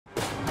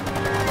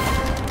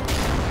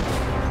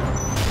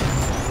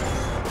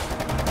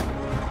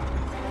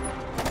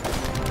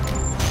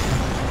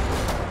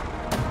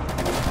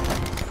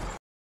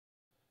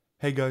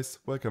Hey guys,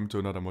 welcome to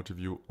another mod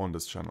review on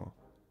this channel.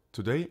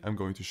 Today I'm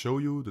going to show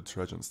you the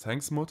TRAJAN'S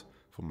TANKS mod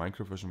for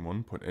Minecraft version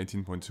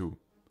 1.18.2.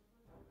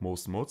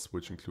 Most mods,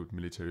 which include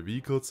military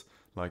vehicles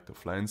like the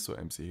Flans or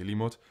MC Heli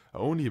mod, are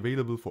only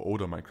available for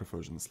older Minecraft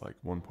versions like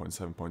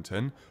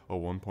 1.7.10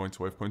 or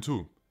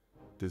 1.12.2.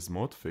 This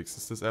mod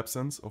fixes this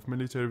absence of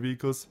military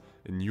vehicles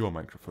in newer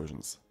Minecraft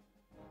versions.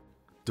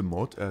 The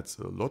mod adds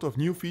a lot of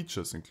new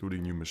features,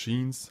 including new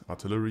machines,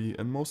 artillery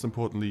and most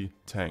importantly,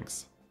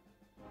 tanks.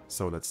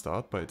 So let's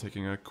start by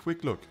taking a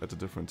quick look at the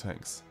different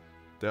tanks.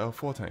 There are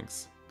 4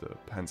 tanks: the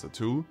Panzer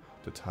II,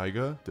 the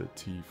Tiger, the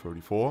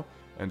T-34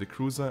 and the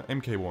cruiser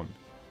Mk1.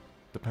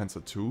 The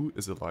Panzer II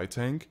is a light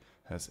tank,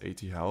 has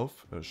 80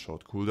 health, a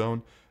short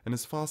cooldown and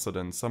is faster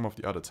than some of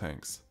the other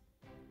tanks.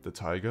 The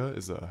Tiger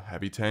is a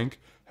heavy tank,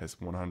 has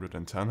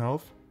 110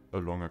 health, a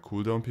longer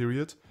cooldown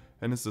period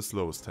and is the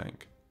slowest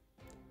tank.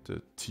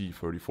 The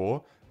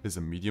T-34 is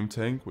a medium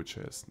tank which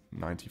has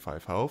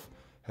 95 health,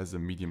 has a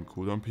medium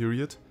cooldown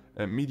period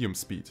and medium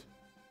speed.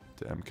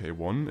 The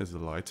Mk1 is a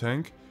light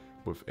tank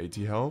with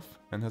 80 health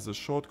and has a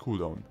short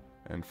cooldown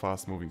and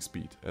fast moving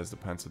speed as the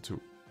Panzer II.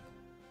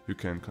 You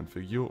can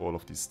configure all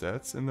of these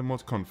stats in the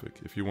mod config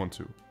if you want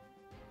to.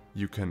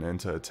 You can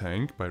enter a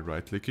tank by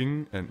right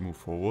clicking and move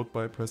forward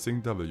by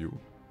pressing W.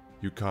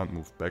 You can't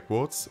move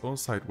backwards or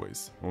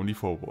sideways, only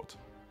forward.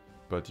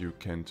 But you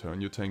can turn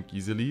your tank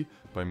easily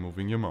by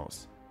moving your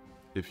mouse.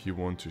 If you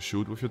want to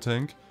shoot with your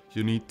tank,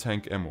 you need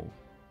tank ammo.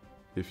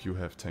 If you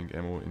have tank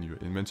ammo in your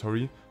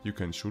inventory, you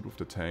can shoot with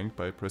the tank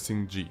by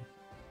pressing G.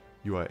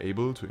 You are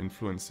able to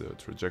influence the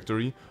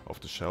trajectory of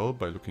the shell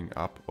by looking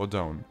up or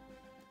down.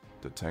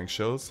 The tank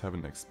shells have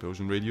an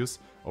explosion radius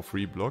of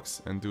 3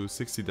 blocks and do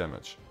 60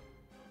 damage.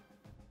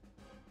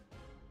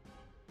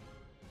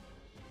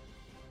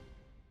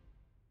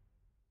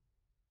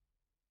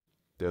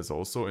 There's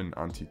also an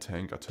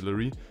anti-tank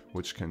artillery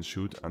which can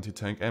shoot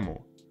anti-tank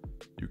ammo.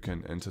 You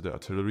can enter the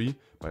artillery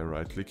by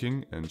right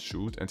clicking and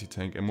shoot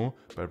anti-tank ammo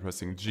by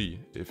pressing G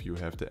if you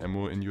have the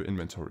ammo in your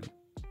inventory.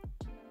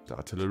 The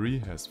artillery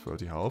has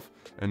 30 health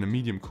and a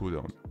medium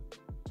cooldown.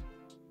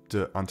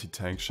 The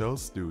anti-tank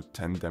shells do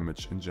 10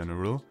 damage in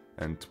general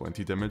and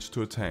 20 damage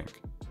to a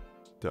tank.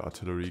 The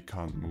artillery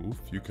can't move,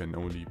 you can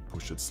only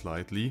push it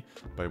slightly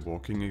by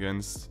walking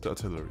against the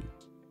artillery.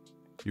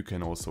 You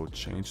can also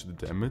change the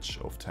damage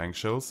of tank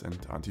shells and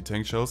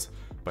anti-tank shells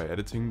by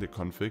editing the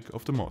config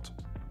of the mod.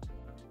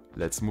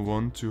 Let's move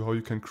on to how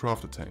you can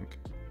craft a tank.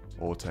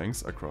 All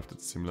tanks are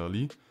crafted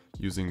similarly,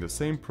 using the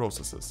same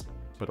processes,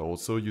 but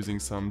also using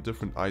some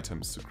different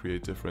items to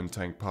create different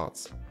tank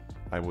parts.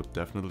 I would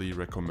definitely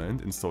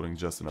recommend installing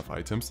just enough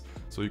items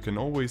so you can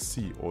always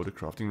see all the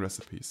crafting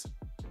recipes.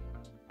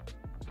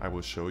 I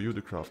will show you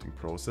the crafting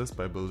process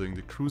by building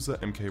the cruiser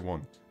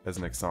Mk1 as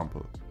an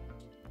example.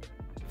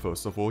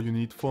 First of all, you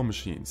need 4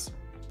 machines: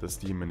 the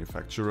steam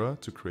manufacturer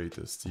to create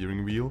the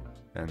steering wheel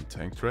and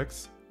tank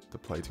tracks, the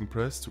plating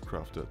press to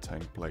craft the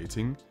tank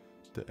plating,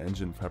 the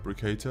engine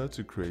fabricator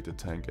to create the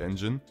tank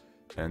engine,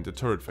 and the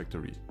turret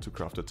factory to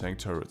craft the tank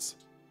turrets.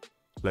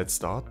 Let's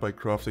start by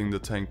crafting the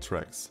tank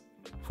tracks.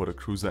 For the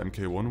cruiser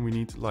Mk1 we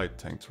need light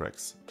tank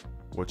tracks.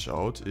 Watch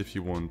out if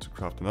you want to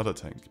craft another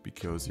tank,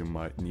 because you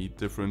might need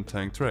different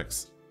tank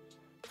tracks.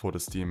 For the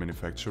steam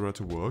manufacturer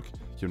to work,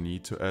 you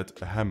need to add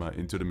a hammer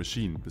into the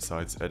machine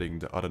besides adding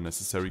the other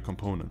necessary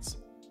components.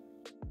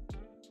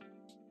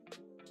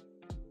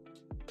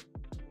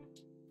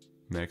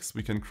 Next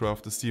we can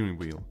craft the steering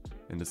wheel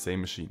in the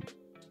same machine.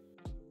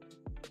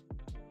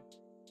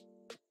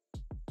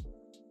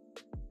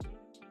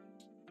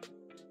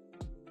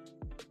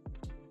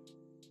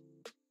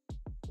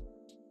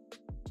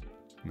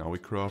 Now we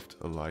craft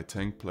a light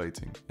tank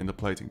plating in the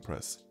plating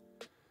press.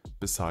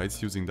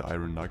 Besides using the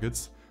iron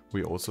nuggets,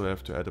 we also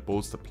have to add a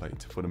bolster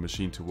plate for the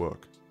machine to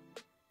work.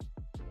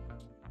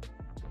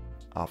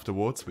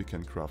 Afterwards we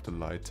can craft a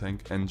light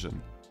tank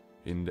engine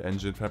in the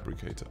engine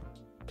fabricator.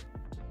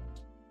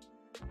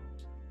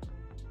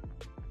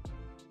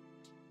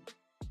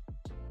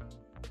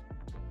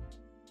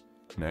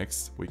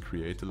 Next we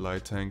create a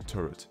light tank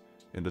turret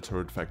in the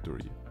turret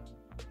factory.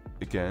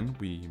 Again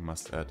we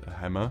must add a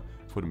hammer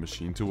for the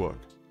machine to work.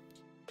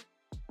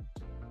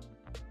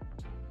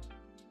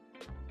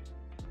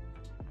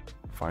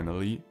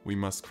 Finally, we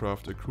must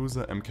craft a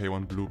cruiser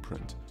Mk1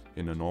 blueprint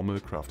in a normal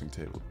crafting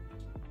table.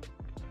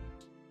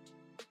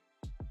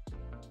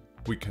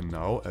 We can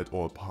now add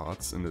all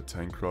parts in the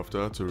tank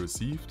crafter to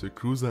receive the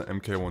cruiser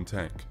Mk1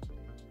 tank.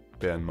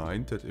 Bear in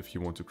mind that if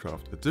you want to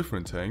craft a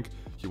different tank,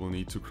 you will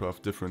need to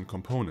craft different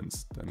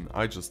components than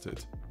I just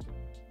did.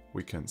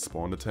 We can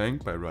spawn the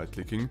tank by right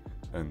clicking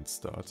and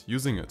start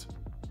using it.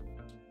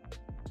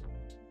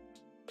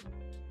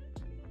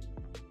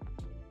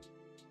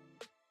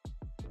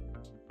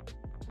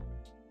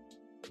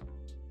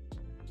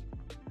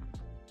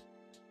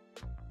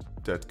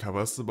 That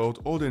covers about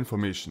all the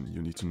information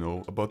you need to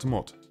know about the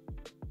mod.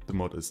 The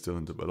mod is still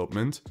in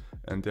development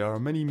and there are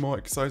many more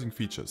exciting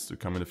features to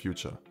come in the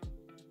future.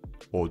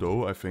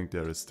 Although I think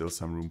there is still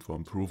some room for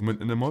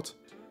improvement in the mod,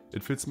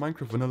 it fits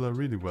Minecraft Vanilla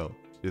really well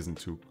isn't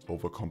too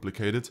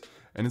overcomplicated,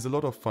 and is a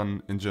lot of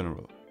fun in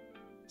general.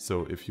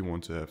 So if you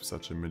want to have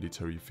such a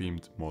military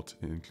themed mod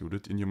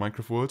included in your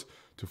Minecraft world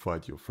to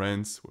fight your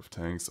friends with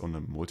tanks on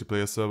a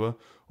multiplayer server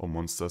or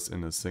monsters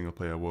in a single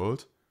player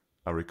world,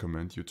 I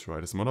recommend you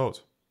try this mod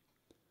out.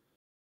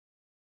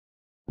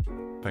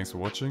 Thanks for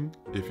watching.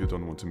 If you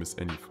don't want to miss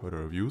any further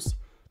reviews,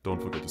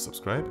 don't forget to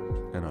subscribe,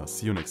 and I'll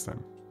see you next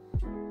time.